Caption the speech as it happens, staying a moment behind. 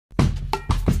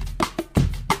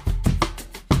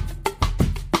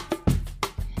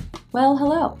Well,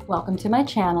 hello. Welcome to my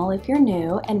channel if you're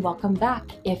new, and welcome back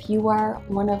if you are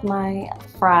one of my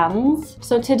friends.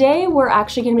 So today we're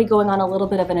actually going to be going on a little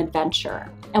bit of an adventure.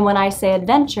 And when I say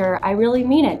adventure, I really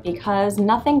mean it because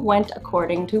nothing went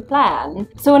according to plan.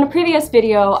 So in a previous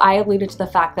video, I alluded to the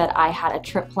fact that I had a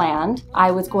trip planned.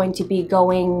 I was going to be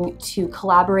going to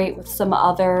collaborate with some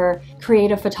other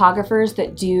creative photographers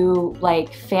that do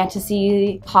like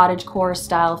fantasy cottagecore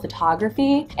style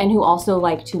photography and who also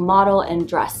like to model and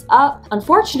dress up.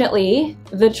 Unfortunately,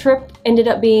 the trip ended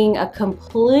up being a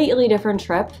completely different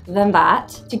trip than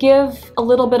that. To give a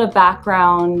little bit of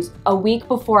background, a week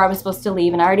before I was supposed to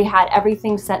leave, and I already had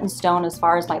everything set in stone as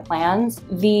far as my plans,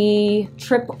 the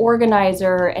trip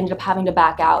organizer ended up having to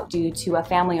back out due to a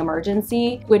family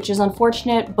emergency, which is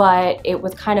unfortunate, but it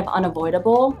was kind of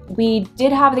unavoidable. We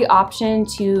did have the option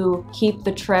to keep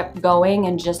the trip going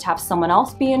and just have someone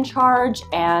else be in charge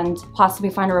and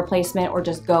possibly find a replacement or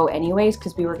just go anyways,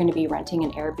 because we were going to be renting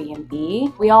an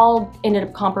Airbnb. We all ended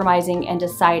up compromising and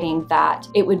deciding that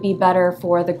it would be better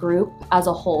for the group as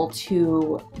a whole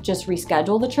to just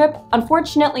reschedule the trip.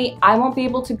 Unfortunately, I won't be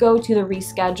able to go to the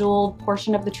rescheduled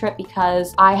portion of the trip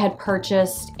because I had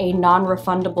purchased a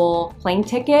non-refundable plane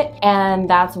ticket, and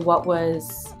that's what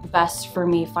was best for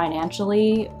me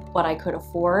financially, what I could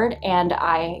afford, and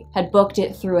I had booked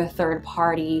it through a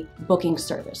third-party booking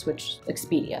service, which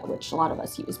Expedia, which a lot of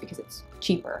us use because it's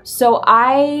cheaper. So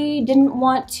I didn't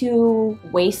want to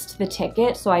waste the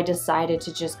ticket, so I decided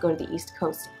to just go to the East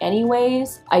Coast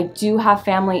anyways. I do have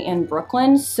family in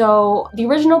Brooklyn, so the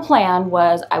original plan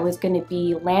was I was going to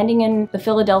be landing in the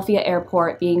Philadelphia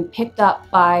airport, being picked up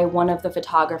by one of the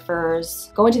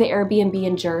photographers, going to the Airbnb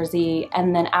in Jersey,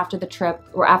 and then after the trip,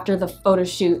 or after the photo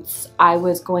shoots, I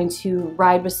was going to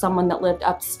ride with someone that lived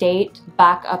upstate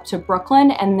back up to Brooklyn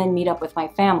and then meet up with my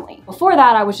family. Before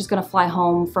that, I was just gonna fly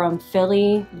home from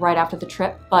Philly right after the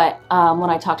trip, but when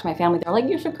I talked to my family, they're like,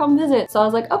 you should come visit. So I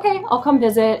was like, okay, I'll come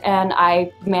visit, and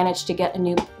I managed to get a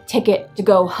new ticket to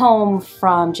go home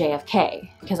from JFK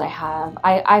because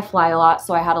I fly a lot,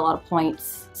 so I had a lot of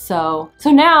points. So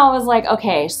now I was like,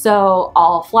 okay, so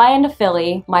I'll fly into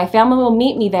Philly, my family will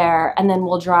meet me there, and then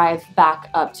we'll drive back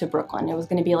up to Brooklyn. It was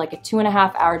gonna be like a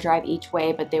 2.5-hour drive each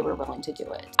way, but they were willing to do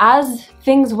it. As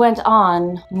things went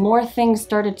on, more things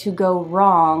started to go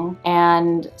wrong,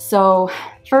 and so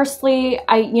firstly,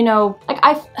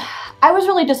 I was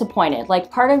really disappointed.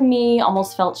 Like, part of me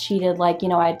almost felt cheated. Like, you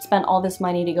know, I'd spent all this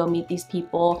money to go meet these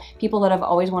people that I've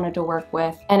always wanted to work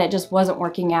with, and it just wasn't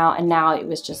working out, and now it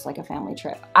was just like a family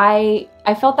trip. I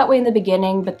felt that way in the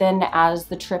beginning, but then as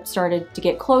the trip started to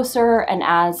get closer and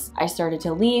as I started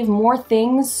to leave, more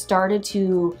things started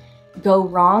to go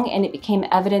wrong, and it became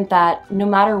evident that no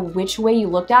matter which way you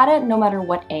looked at it, no matter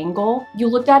what angle you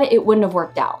looked at it, it wouldn't have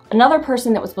worked out. Another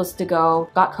person that was supposed to go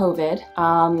got COVID.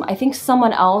 I think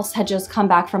someone else had just come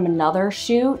back from another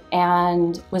shoot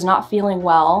and was not feeling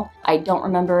well. I don't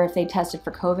remember if they tested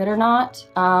for COVID or not.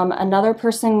 Another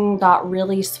person got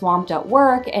really swamped at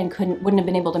work and wouldn't have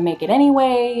been able to make it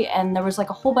anyway, and there was like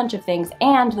a whole bunch of things,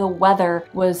 and the weather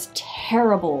was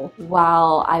terrible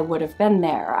while I would have been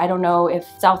there. I don't know if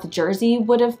South Jersey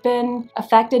would have been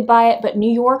affected by it, but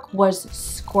New York was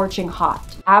scorching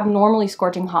hot. Abnormally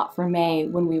scorching hot for May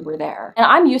when we were there. And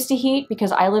I'm used to heat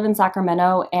because I live in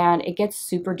Sacramento and it gets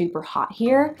super duper hot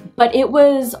here, but it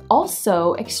was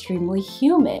also extremely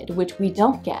humid, which we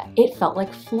don't get. It felt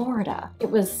like Florida. It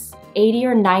was 80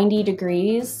 or 90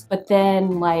 degrees, but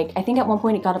then like, I think at one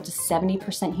point it got up to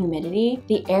 70% humidity.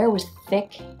 The air was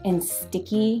thick and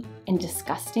sticky and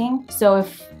disgusting. So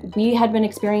if we had been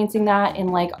experiencing that in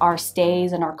like our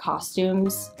stays and our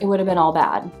costumes, it would have been all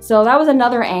bad. So that was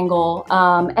another angle.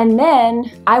 And then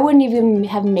I wouldn't even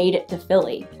have made it to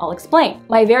Philly. I'll explain.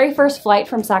 My very first flight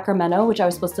from Sacramento, which I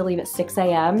was supposed to leave at 6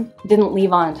 a.m., didn't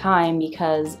leave on time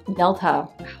because Delta.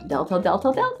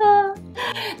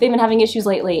 They've been having issues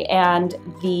lately, and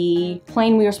the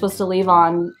plane we were supposed to leave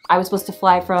on, I was supposed to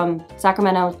fly from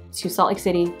Sacramento to Salt Lake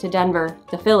City to Denver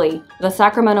to Philly. The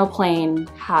Sacramento plane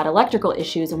had electrical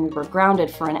issues and we were grounded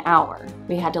for an hour.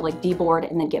 We had to like deboard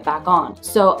and then get back on.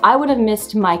 So I would have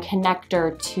missed my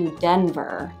connector to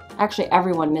Denver. Actually,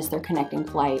 everyone missed their connecting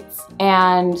flights.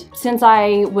 And since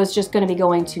I was just gonna be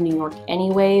going to New York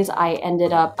anyways, I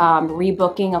ended up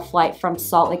rebooking a flight from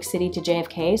Salt Lake City to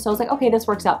JFK. So I was like, okay, this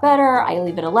works out better. I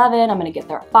leave at 11, I'm gonna get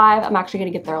there at 5. I'm actually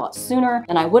gonna get there a lot sooner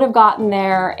than I would have gotten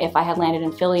there if I had landed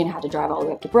in Philly and had to drive all the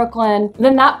way up to Brooklyn.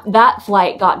 Then that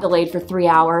flight got delayed for 3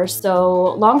 hours.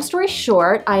 So long story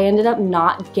short, I ended up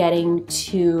not getting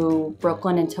to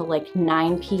Brooklyn until like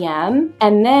 9 p.m.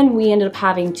 And then we ended up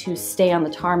having to stay on the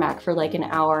tarmac tarmac for like an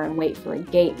hour and wait for a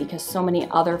gate because so many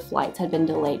other flights had been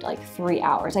delayed like 3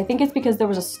 hours. I think it's because there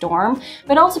was a storm,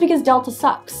 but also because Delta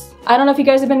sucks. I don't know if you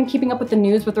guys have been keeping up with the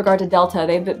news with regard to Delta.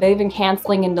 They've been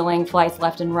canceling and delaying flights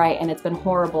left and right, and it's been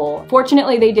horrible.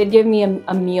 Fortunately, they did give me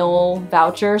a meal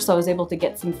voucher, so I was able to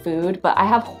get some food, but I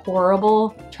have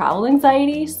horrible travel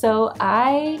anxiety, so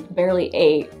I barely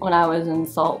ate when I was in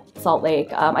Salt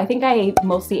Lake. I think I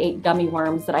mostly ate gummy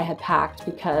worms that I had packed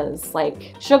because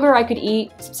like sugar I could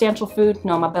eat, substantial food,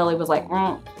 no, my belly was like,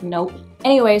 nope.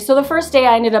 Anyway, so the first day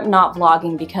I ended up not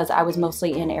vlogging because I was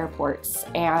mostly in airports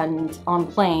and on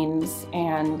planes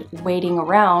and waiting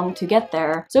around to get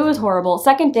there. So it was horrible.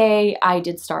 Second day, I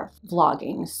did start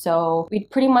vlogging. So we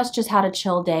pretty much just had a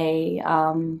chill day.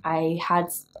 I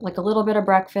had like a little bit of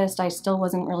breakfast. I still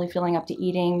wasn't really feeling up to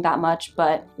eating that much,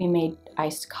 but we made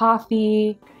iced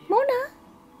coffee. Mona,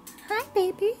 hi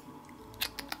baby.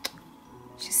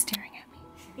 She's staring at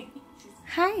me.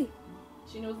 Hi.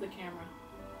 She knows the camera.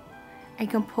 I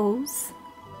can pose.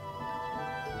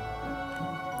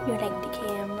 You like the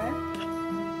camera?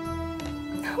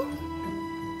 So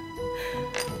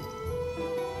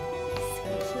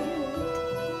cute.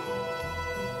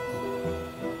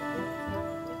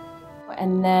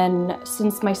 And then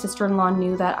since my sister-in-law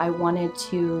knew that I wanted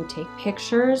to take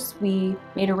pictures, we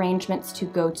made arrangements to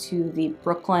go to the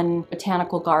Brooklyn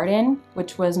Botanical Garden,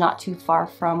 which was not too far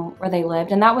from where they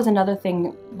lived. And that was another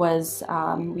thing was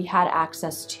we had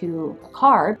access to a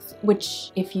car,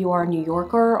 which if you are a New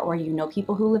Yorker or you know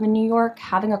people who live in New York,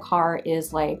 having a car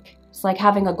is like, it's like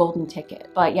having a golden ticket.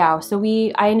 But yeah, so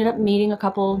I ended up meeting a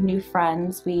couple new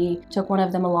friends. We took one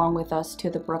of them along with us to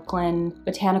the Brooklyn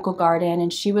Botanical Garden,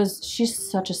 and she's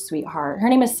such a sweetheart. Her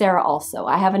name is Sarah also.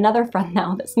 I have another friend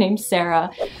now that's named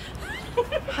Sarah.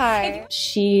 Hi.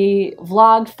 She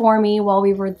vlogged for me while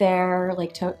we were there,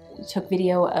 like took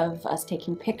video of us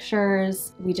taking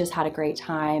pictures. We just had a great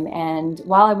time, and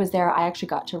while I was there I actually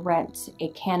got to rent a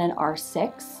Canon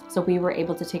R6, so we were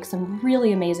able to take some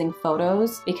really amazing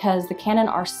photos because the Canon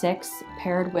R6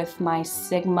 paired with my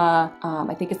Sigma,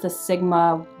 I think it's the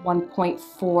Sigma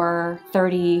 1.4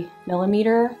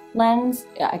 30mm lens.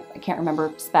 I can't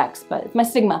remember specs, but it's my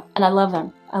Sigma and I love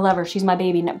them. I love her, she's my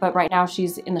baby, but right now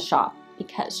she's in the shop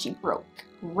because she broke.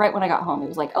 Right when I got home, it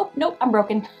was like, oh, nope, I'm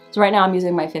broken. So right now I'm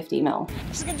using my 50mm.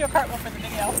 She's gonna do a cartwheel for the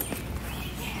video.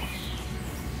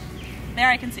 There,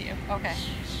 I can see you. Okay.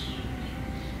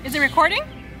 Is it recording?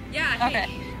 Yeah. I okay.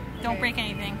 Don't break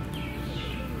anything.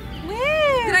 Woo!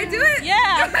 Did I do it?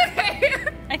 Yeah.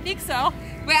 I think so.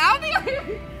 Wait, I don't think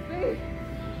I...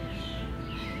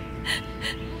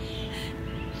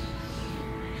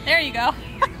 There you go.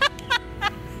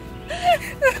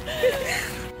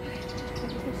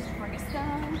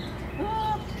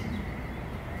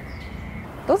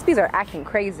 Those bees are acting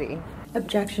crazy.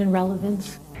 Objection,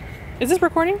 relevance. Is this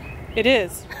recording? It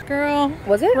is. Girl.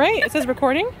 Was it? Right? It says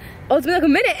recording? Oh, it's been like a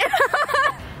minute.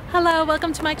 Hello,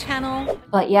 welcome to my channel.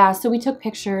 But yeah, so we took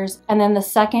pictures, and then the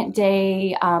second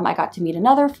day I got to meet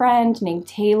another friend named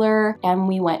Taylor, and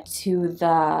we went to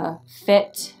the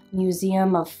Fit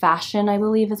Museum of Fashion, I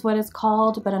believe is what it's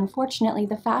called, but unfortunately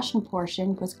the fashion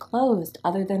portion was closed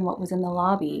other than what was in the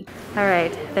lobby. All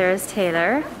right, there's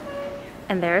Taylor,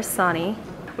 and there's Sonny.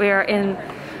 We are in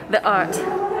the art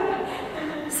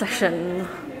section.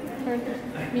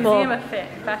 Museum of Fit.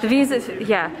 Fashion.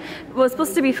 Yeah. Well, it's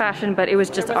supposed to be fashion, but it was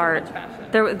just art.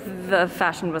 The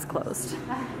fashion was closed.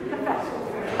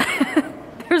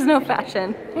 There's no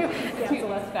fashion. Cancel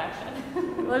less fashion.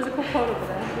 Well, there's a cool coat over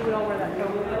there. We would all wear that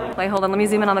coat. Wait, hold on. Let me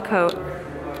zoom in on the coat.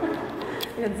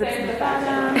 It zips in the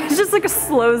fashion. It's just like a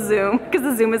slow zoom because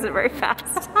the zoom isn't very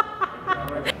fast.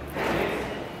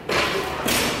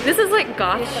 This is like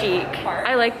goth chic.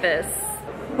 I like this.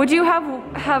 Would you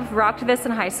have rocked this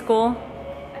in high school?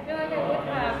 I feel like I would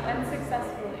have,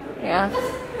 unsuccessfully. Yeah.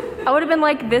 I would have been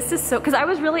like, this is so, because I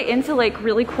was really into like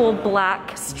really cool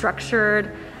black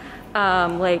structured,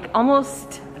 like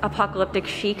almost apocalyptic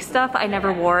chic stuff. I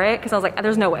never wore it because I was like,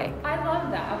 there's no way. I love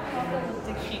that.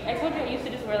 Apocalyptic chic. I told you I used to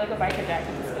just wear like a biker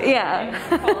jacket. Yeah.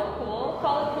 Call it cool.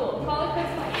 Call it cool. Call it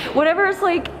Christmas. Whatever is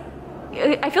like,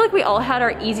 I feel like we all had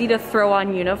our easy to throw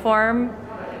on uniform,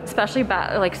 especially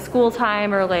like school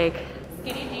time or like.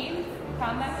 Skinny jeans,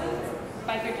 combat boots,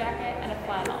 biker jacket, and a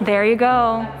flannel. There you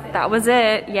go. That was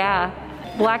it. Yeah.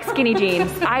 Black skinny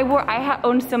jeans. I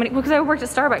owned so many because I worked at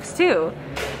Starbucks too,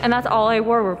 and that's all I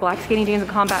wore were black skinny jeans and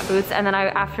combat boots. And then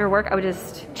after work I would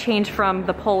just change from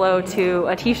the polo to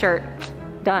a t-shirt.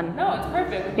 Done. No, it's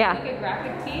perfect. Yeah. Like a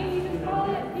graphic tee, you just call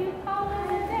it a day.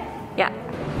 Yeah.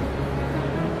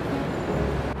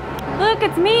 Look,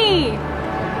 it's me.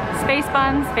 Space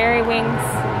buns, fairy wings.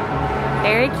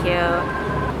 Very cute.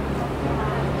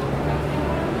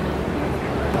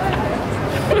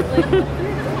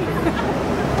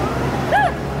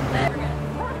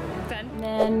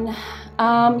 And then,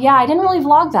 yeah, I didn't really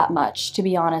vlog that much, to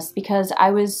be honest, because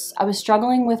I was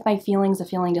struggling with my feelings of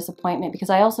feeling disappointment, because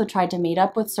I also tried to meet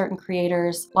up with certain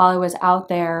creators while I was out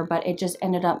there, but it just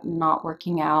ended up not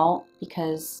working out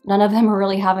because none of them were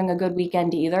really having a good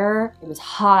weekend either. It was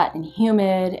hot and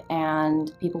humid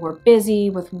and people were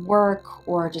busy with work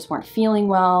or just weren't feeling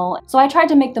well. So I tried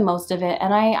to make the most of it,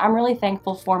 and I'm really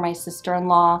thankful for my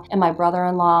sister-in-law and my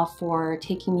brother-in-law for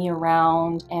taking me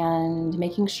around and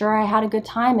making sure I had a good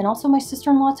time. And also my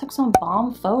sister-in-law took some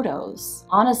bomb photos.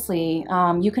 Honestly,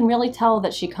 you can really tell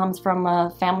that she comes from a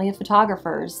family of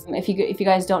photographers. If you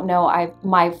guys don't know,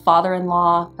 my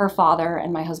father-in-law, her father,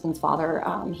 and my husband's father,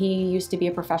 he used to be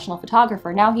a professional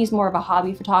photographer. Now he's more of a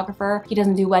hobby photographer. He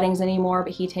doesn't do weddings anymore,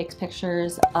 but he takes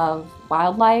pictures of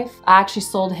wildlife. I actually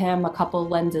sold him a couple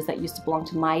of lenses that used to belong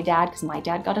to my dad, because my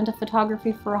dad got into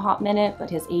photography for a hot minute, but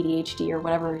his ADHD or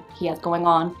whatever he has going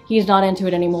on, he's not into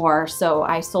it anymore. So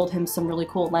I sold him some really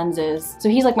cool lenses. So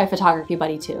he's like my photography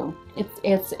buddy too.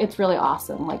 It's really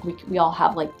awesome. Like we all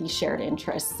have like these shared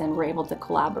interests and we're able to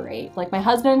collaborate. Like my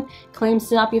husband claims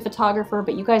to not be a photographer,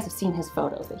 but you guys have seen his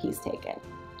photos that he's taken.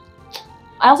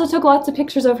 I also took lots of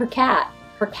pictures of her cat.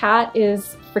 Her cat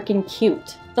is freaking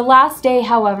cute. The last day,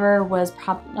 however, was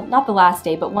not the last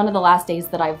day, but one of the last days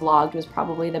that I vlogged was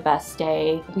probably the best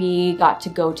day. We got to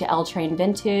go to L Train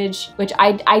Vintage, which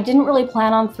I didn't really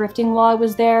plan on thrifting while I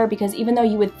was there, because even though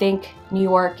you would think New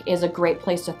York is a great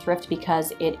place to thrift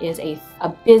because it is a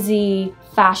busy,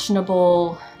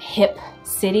 fashionable, hip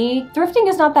city, thrifting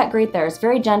is not that great there. It's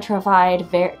very gentrified,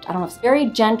 very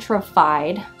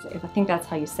gentrified. I think that's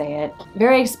how you say it.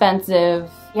 Very expensive.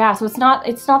 Yeah, so it's not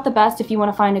the best if you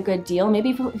want to find a good deal. Maybe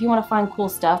if you want to find cool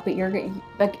stuff, but you're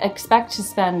expect to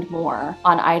spend more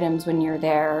on items when you're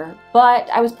there. But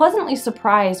I was pleasantly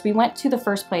surprised. We went to the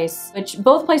first place, which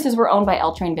both places were owned by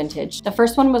L Train Vintage. The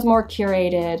first one was more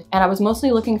curated, and I was mostly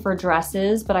looking for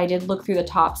dresses, but I did look through the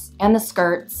tops and the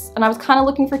skirts, and I was kind of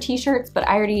looking for t-shirts, but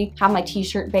I already have my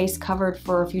t-shirt base covered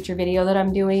for a future video that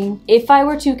I'm doing. If I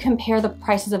were to compare the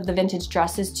prices of the vintage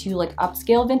dresses to like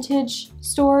upscale vintage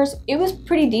stores, it was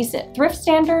pretty decent. Thrift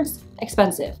standards,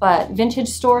 expensive, but vintage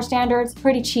store standards,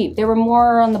 pretty cheap. They were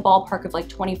more on the ballpark of like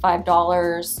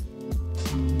 $25.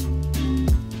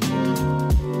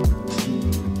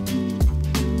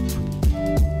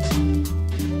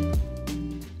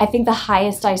 I think the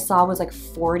highest I saw was like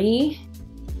 40.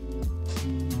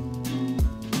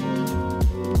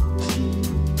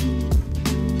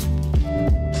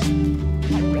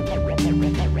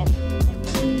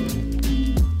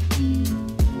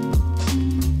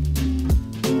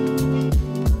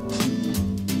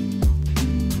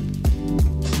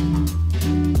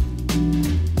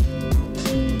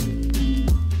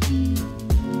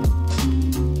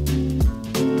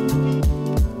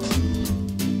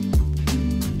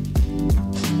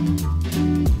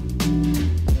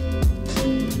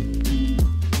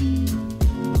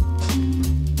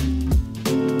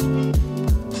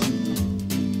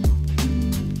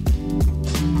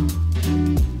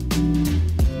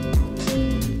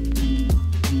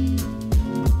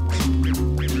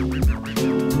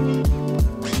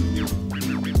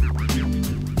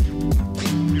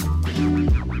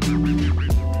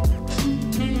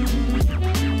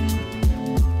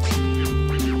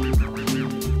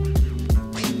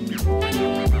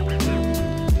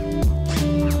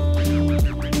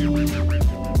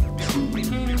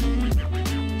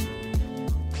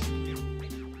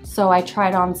 So I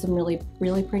tried on some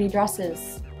really pretty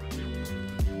dresses.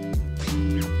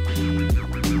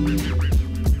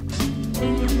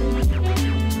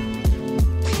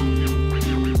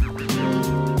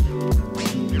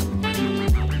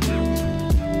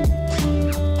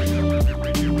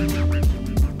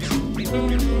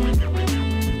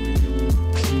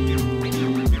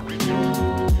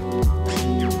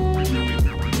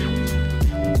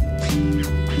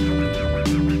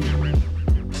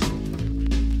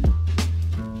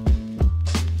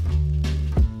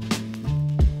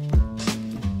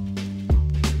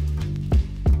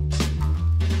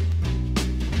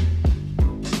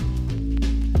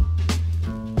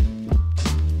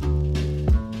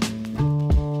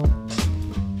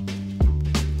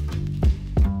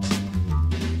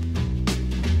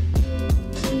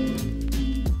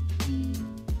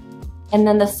 And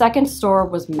then the second store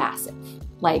was massive,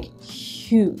 like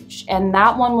huge. And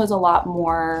that one was a lot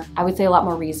more, I would say a lot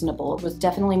more reasonable. It was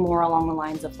definitely more along the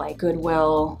lines of like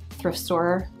Goodwill, thrift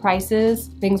store prices.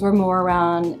 Things were more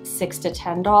around $6 to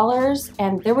 $10,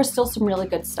 and there was still some really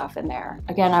good stuff in there.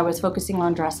 Again, I was focusing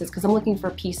on dresses because I'm looking for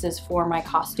pieces for my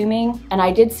costuming, and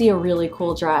I did see a really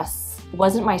cool dress It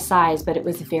wasn't my size, but it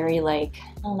was very like,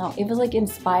 I don't know, it was like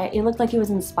inspired, it looked like it was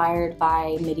inspired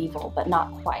by medieval, but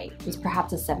not quite. It was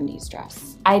perhaps a 70s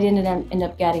dress. I didn't end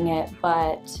up getting it,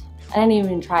 but I didn't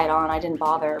even try it on, I didn't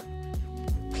bother.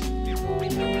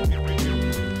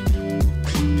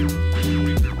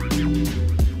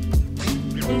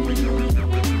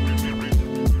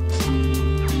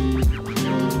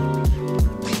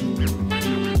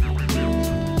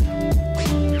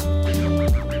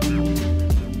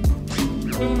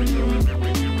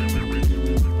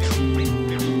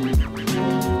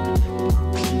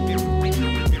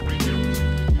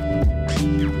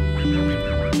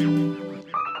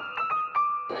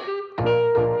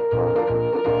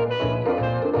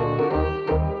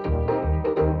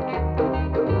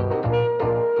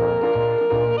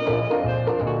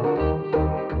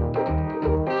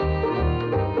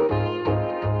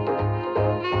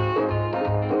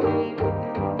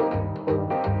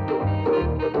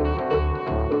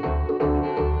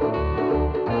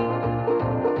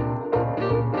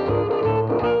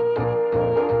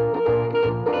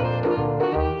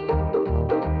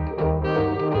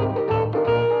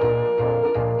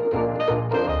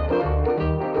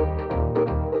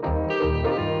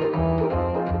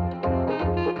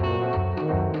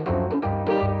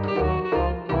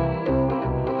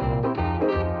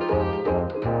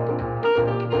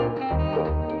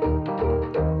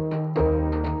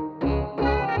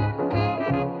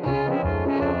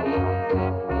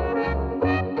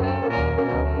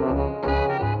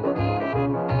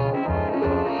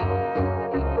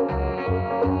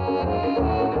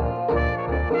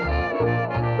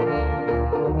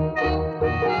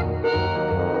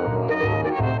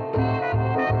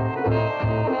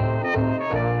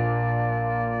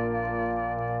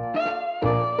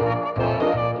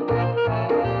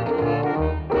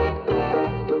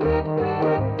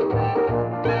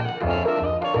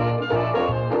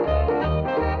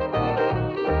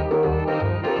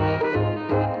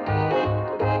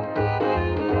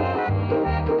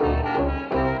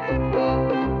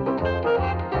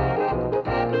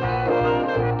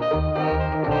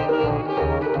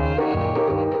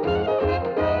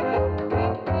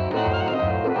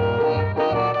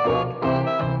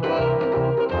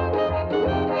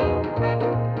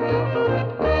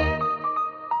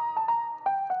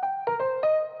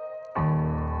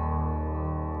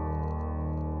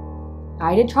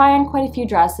 I did try on quite a few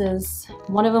dresses.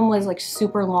 One of them was like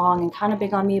super long and kind of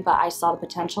big on me, but I saw the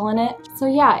potential in it. So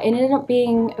yeah, it ended up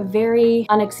being a very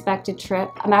unexpected trip.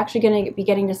 I'm actually gonna be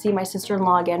getting to see my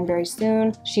sister-in-law again very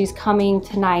soon. She's coming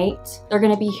tonight. They're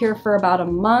gonna be here for about a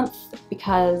month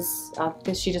because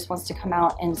she just wants to come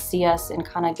out and see us and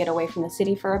kind of get away from the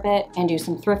city for a bit and do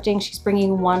some thrifting. She's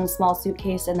bringing one small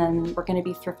suitcase, and then we're gonna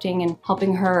be thrifting and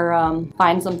helping her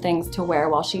find some things to wear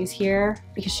while she's here,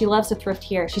 because she loves to thrift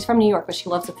here. She's from New York, but she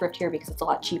loves to thrift here because it's a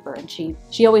lot cheaper, and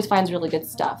she always finds really good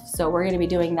stuff. So we're gonna be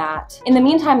doing that. In the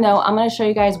meantime though, I'm gonna show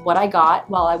you guys what I got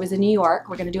while I was in New York.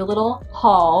 We're gonna do a little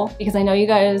haul because I know you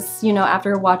guys, you know,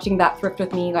 after watching that thrift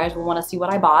with me, you guys will wanna see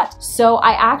what I bought. So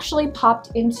I actually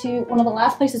popped into one of the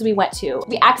last places we went to.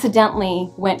 We accidentally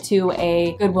went to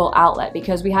a Goodwill outlet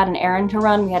because we had an errand to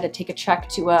run. We had to take a check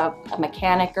to a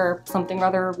mechanic or something or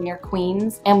other near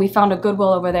Queens, and we found a Goodwill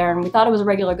over there, and we thought it was a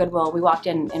regular Goodwill. We walked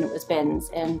in and it was bins,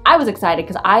 and I was excited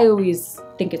because I always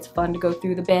think it's fun to go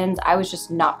through the bins. I was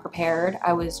just not prepared.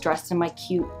 I was dressed in my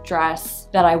cute dress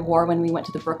that I wore when we went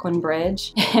to the Brooklyn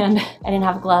Bridge, and I didn't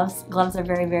have gloves. Gloves are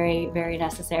very, very, very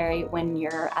necessary when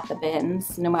you're at the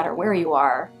bins, no matter where you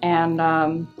are.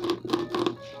 And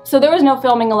so there was no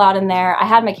filming allowed in there. I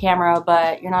had my camera,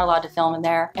 but you're not allowed to film in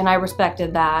there, and I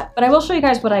respected that. But I will show you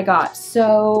guys what I got.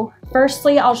 So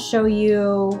firstly, I'll show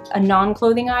you a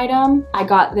non-clothing item. I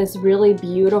got this really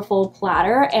beautiful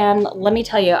platter, and let me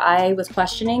tell you, I was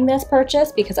questioning this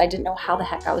purchase because I didn't know how the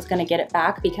heck I was gonna get it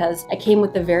back, because I came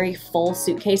with a very full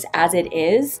suitcase as it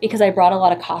is, because I brought a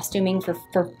lot of costuming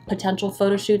for potential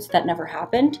photo shoots that never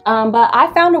happened. But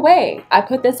I found a way. I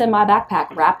put this in my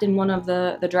backpack, wrapped in one of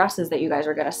the dresses that you guys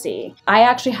are gonna see. I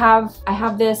actually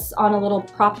have this on a little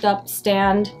propped up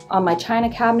stand on my china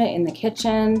cabinet in the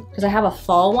kitchen, because I have a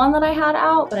fall one that I had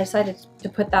out, but I decided to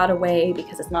put that away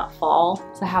because it's not fall.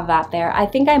 So I have that there. I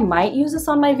think I might use this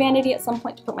on my vanity at some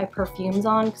point to put my perfumes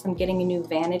on, because I'm getting a new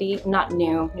vanity. Not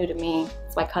new to me.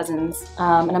 It's my cousin's.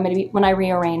 And I'm gonna be, when I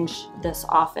rearrange this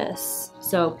office.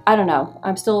 So I don't know.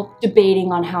 I'm still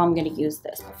debating on how I'm gonna use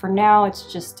this. But for now,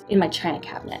 it's just in my china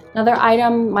cabinet. Another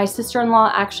item, my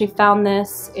sister-in-law actually found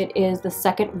this. It is the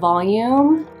second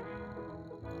volume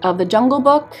of the Jungle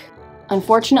Book.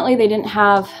 Unfortunately, they didn't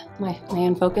have my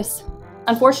in focus.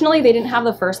 Unfortunately, they didn't have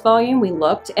the first volume. We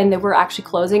looked and they were actually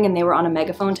closing and they were on a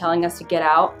megaphone telling us to get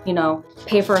out, you know,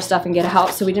 pay for our stuff and get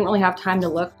out. So we didn't really have time to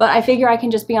look. But I figure I can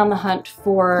just be on the hunt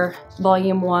for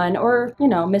volume 1 or, you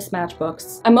know, mismatch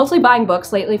books. I'm mostly buying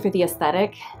books lately for the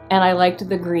aesthetic, and I liked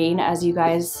the green, as you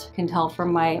guys can tell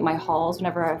from my hauls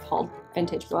whenever I've hauled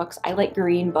vintage books. I like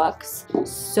green books.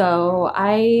 So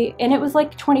and it was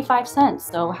like 25 cents,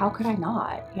 so how could I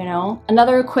not, you know?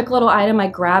 Another quick little item I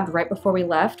grabbed right before we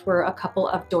left were a couple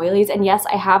of doilies, and yes,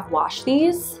 I have washed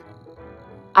these.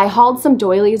 I hauled some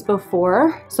doilies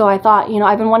before, so I thought, you know,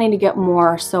 I've been wanting to get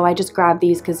more, so I just grabbed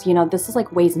these because, you know, this is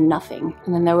like weighs nothing.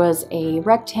 And then there was a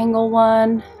rectangle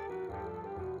one.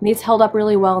 These held up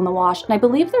really well in the wash, and I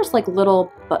believe there's like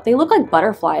little, but they look like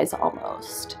butterflies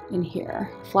almost in here.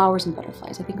 Flowers and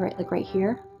butterflies, I think right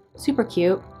here. Super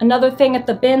cute. Another thing at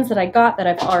the bins that I got that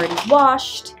I've already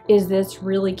washed is this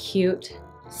really cute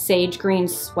sage green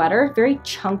sweater, very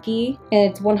chunky,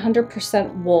 and it's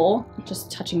 100% wool.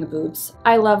 Just touching the boobs.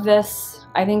 I love this.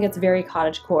 I think it's very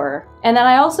cottagecore. And then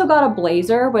I also got a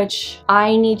blazer, which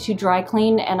I need to dry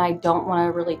clean and I don't want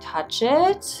to really touch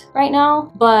it right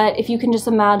now. But if you can just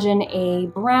imagine a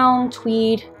brown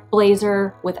tweed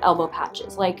blazer with elbow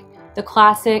patches, like the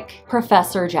classic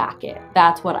professor jacket.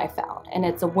 That's what I found. And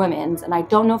it's a women's, and I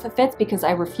don't know if it fits because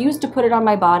I refuse to put it on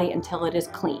my body until it is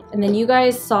clean. And then you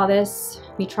guys saw this,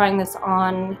 me trying this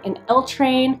on an L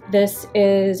train. This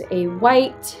is a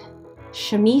white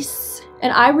chemise.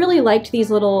 And I really liked this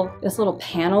little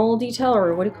panel detail,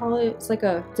 or what do you call it? It's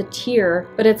a tier,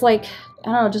 but it's like, I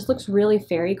don't know, it just looks really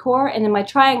fairy core. And then my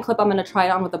try and clip, I'm gonna try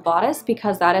it on with a bodice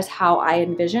because that is how I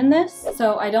envision this.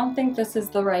 So I don't think this is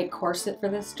the right corset for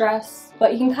this dress,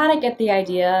 but you can kind of get the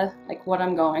idea, like what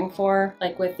I'm going for,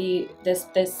 like with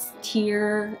this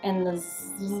tier and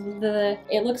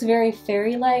it looks very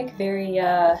fairy-like, very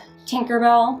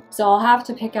Tinkerbell. So I'll have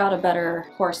to pick out a better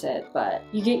corset, but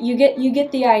you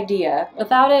get the idea.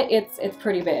 Without it, it's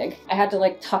pretty big. I had to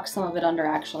like tuck some of it under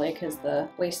actually because the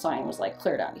waistline was like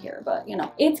cleared out here, but you know,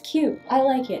 it's cute. I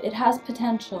like it. It has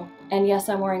potential. And yes,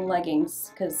 I'm wearing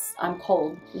leggings because I'm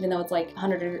cold, even though it's like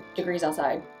 100 degrees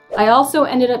outside. I also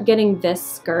ended up getting this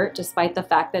skirt despite the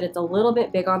fact that it's a little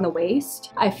bit big on the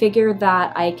waist. I figured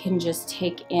that I can just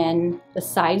take in the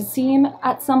side seam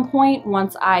at some point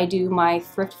once I do my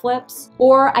thrift flips,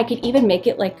 or I could even make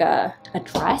it like a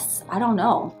dress. I don't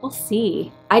know, we'll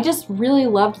see. I just really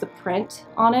loved the print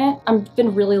on it. I've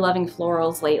been really loving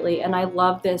florals lately, and I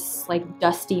love this like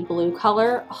dusty blue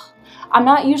color. Ugh. I'm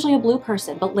not usually a blue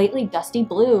person, but lately dusty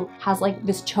blue has like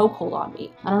this chokehold on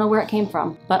me. I don't know where it came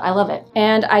from, but I love it.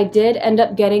 And I did end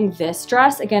up getting this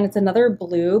dress. Again, it's another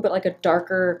blue, but like a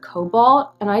darker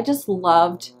cobalt. And I just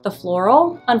loved the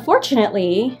floral.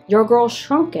 Unfortunately, your girl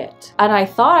shrunk it. And I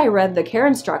thought I read the care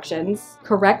instructions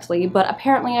correctly, but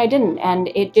apparently I didn't. And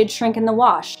it did shrink in the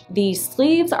wash. The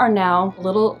sleeves are now a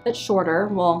little bit shorter,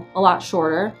 well, a lot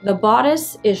shorter. The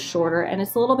bodice is shorter and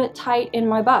it's a little bit tight in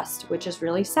my bust, which is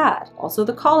really sad. Also,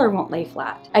 the collar won't lay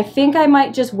flat. I think I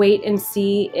might just wait and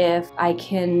see if I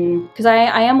can, because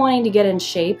I am wanting to get in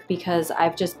shape because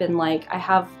I've just been like, I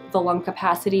have the lung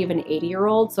capacity of an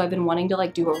 80-year-old, so I've been wanting to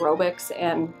like do aerobics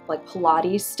and like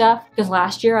Pilates stuff, because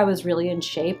last year I was really in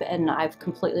shape and I've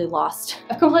completely lost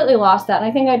that. And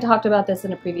I think I talked about this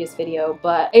in a previous video,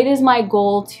 but it is my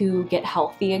goal to get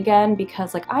healthy again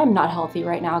because like I'm not healthy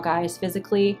right now, guys,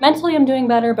 physically. Mentally I'm doing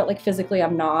better, but like physically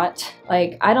I'm not.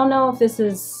 Like, I don't know if this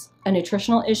is a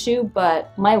nutritional issue,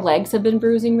 but my legs have been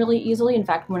bruising really easily. In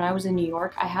fact, when I was in New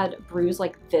York, I had a bruise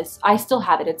like this. I still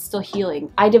have it, it's still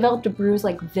healing. I developed a bruise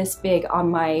like this big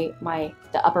on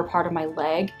the upper part of my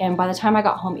leg, and by the time I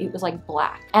got home, it was like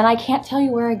black. And I can't tell you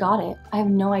where I got it. I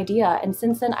have no idea. And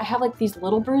since then, I have like these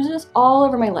little bruises all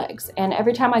over my legs. And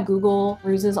every time I Google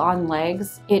bruises on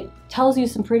legs, it tells you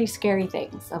some pretty scary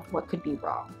things of what could be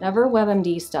wrong. Never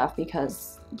WebMD stuff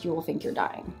because you will think you're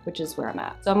dying, which is where I'm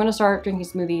at. So I'm gonna start drinking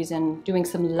smoothies and doing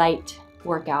some light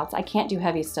workouts. I can't do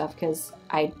heavy stuff because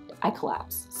I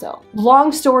collapse. So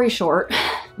long story short,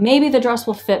 maybe the dress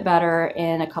will fit better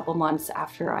in a couple months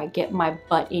after I get my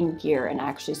butt in gear and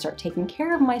actually start taking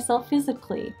care of myself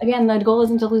physically. Again, the goal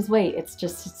isn't to lose weight, it's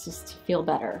just to feel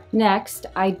better. Next,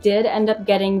 I did end up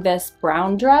getting this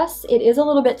brown dress. It is a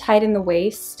little bit tight in the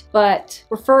waist, but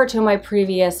refer to my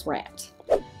previous rant.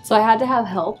 So I had to have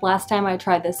help last time I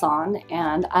tried this on,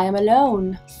 and I am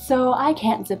alone, so I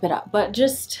can't zip it up, but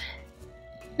just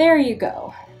there you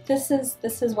go. This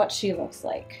is what she looks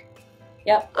like.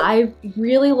 Yep, I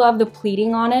really love the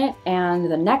pleating on it,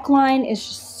 and the neckline is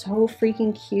just so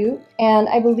freaking cute. And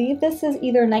I believe this is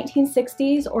either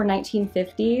 1960s or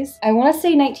 1950s. I want to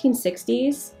say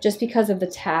 1960s just because of the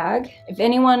tag. If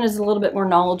anyone is a little bit more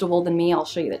knowledgeable than me, I'll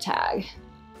show you the tag.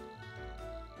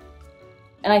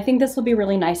 And I think this will be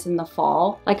really nice in the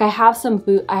fall. Like I have some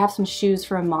shoes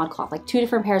from ModCloth, like 2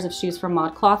 different pairs of shoes from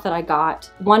ModCloth that I got.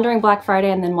 One during Black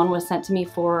Friday and then one was sent to me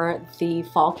for the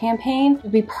fall campaign.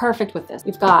 It'd be perfect with this.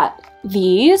 We've got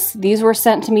these. These were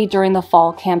sent to me during the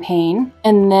fall campaign.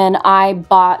 And then I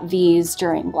bought these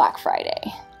during Black Friday.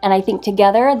 And I think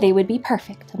together they would be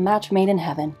perfect, a match made in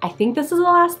heaven. I think this is the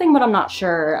last thing, but I'm not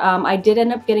sure. I did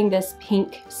end up getting this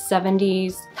pink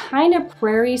 70s kind of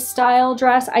prairie style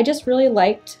dress. I just really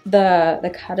liked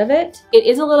the cut of it. It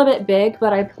is a little bit big,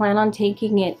 but I plan on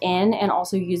taking it in and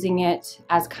also using it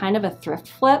as kind of a thrift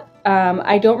flip.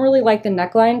 I don't really like the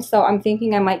neckline, so I'm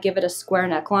thinking I might give it a square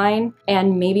neckline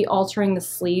and maybe altering the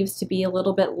sleeves to be a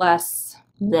little bit less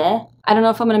bleh. I don't know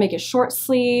if I'm gonna make it short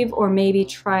sleeve or maybe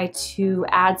try to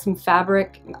add some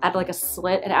fabric, add like a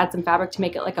slit and add some fabric to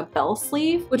make it like a bell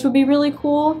sleeve, which would be really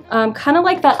cool. Kind of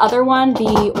like that other one,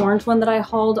 the orange one that I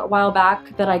hauled a while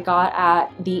back that I got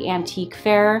at the antique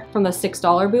fair from the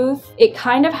 $6 booth. It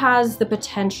kind of has the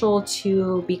potential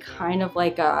to be kind of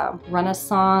like a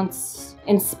Renaissance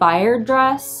inspired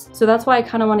dress. So that's why I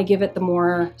kind of want to give it the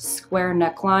more square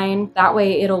neckline. That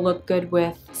way it'll look good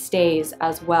with stays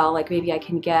as well. Like maybe I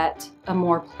can get a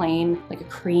more plain, like a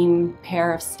cream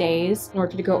pair of stays in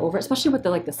order to go over, especially with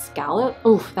the the scallop.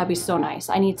 Oof, that'd be so nice.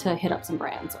 I need to hit up some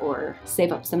brands or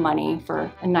save up some money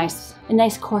for a nice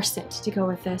corset to go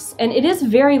with this. And it is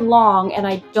very long and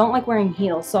I don't like wearing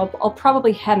heels, so I'll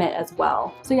probably hem it as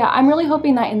well. So yeah, I'm really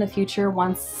hoping that in the future,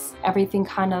 once everything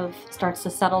kind of starts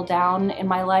to settle down in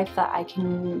my life, that I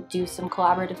can do some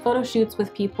collaborative photo shoots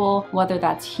with people, whether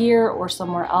that's here or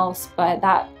somewhere else. But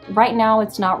that right now,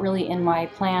 it's not really in my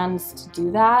plans to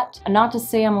do that. And not to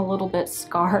say I'm a little bit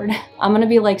scarred. I'm gonna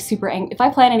be like super anxious. If I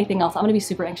plan anything else, I'm gonna be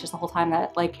super anxious the whole time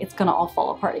that it's gonna all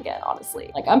fall apart again,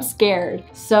 honestly. Like I'm scared.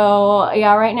 So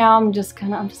yeah, right now I'm just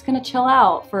gonna chill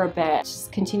out for a bit.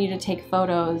 Just continue to take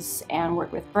photos and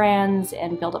work with brands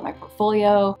and build up my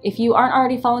portfolio. If you aren't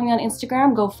already following me on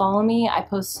Instagram, go follow me. I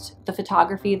post the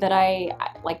photography that I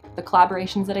like, the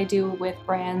collaborations that I do with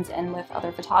brands and with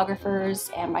other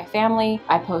photographers and my family.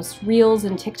 I post reels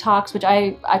and TikToks, which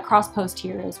I cross post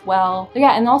here as well. So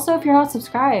yeah, and also if you're not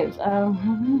subscribed,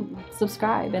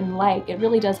 subscribe and like. It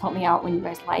really does help me out when you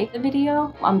guys like the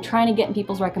video. I'm trying to get in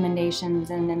people's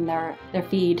recommendations and in their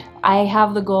feed. I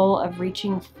have the goal of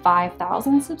reaching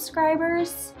 5,000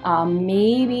 subscribers,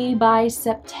 maybe by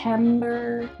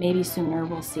September, maybe sooner,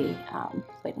 we'll see.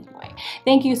 But anyway,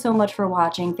 thank you so much for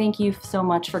watching. Thank you so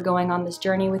much for going on this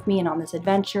journey with me and on this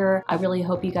adventure. I really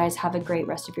hope you guys have a great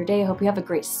rest of your day. I hope you have a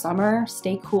great summer.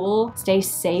 Stay cool, stay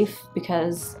safe,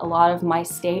 because a lot of my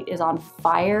state is on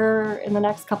fire in the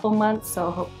next couple months. So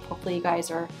hopefully you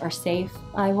guys are safe.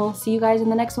 I will see you guys in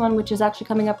the next one, which is actually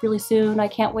coming up really soon. I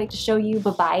can't wait to show you.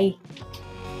 Bye-bye.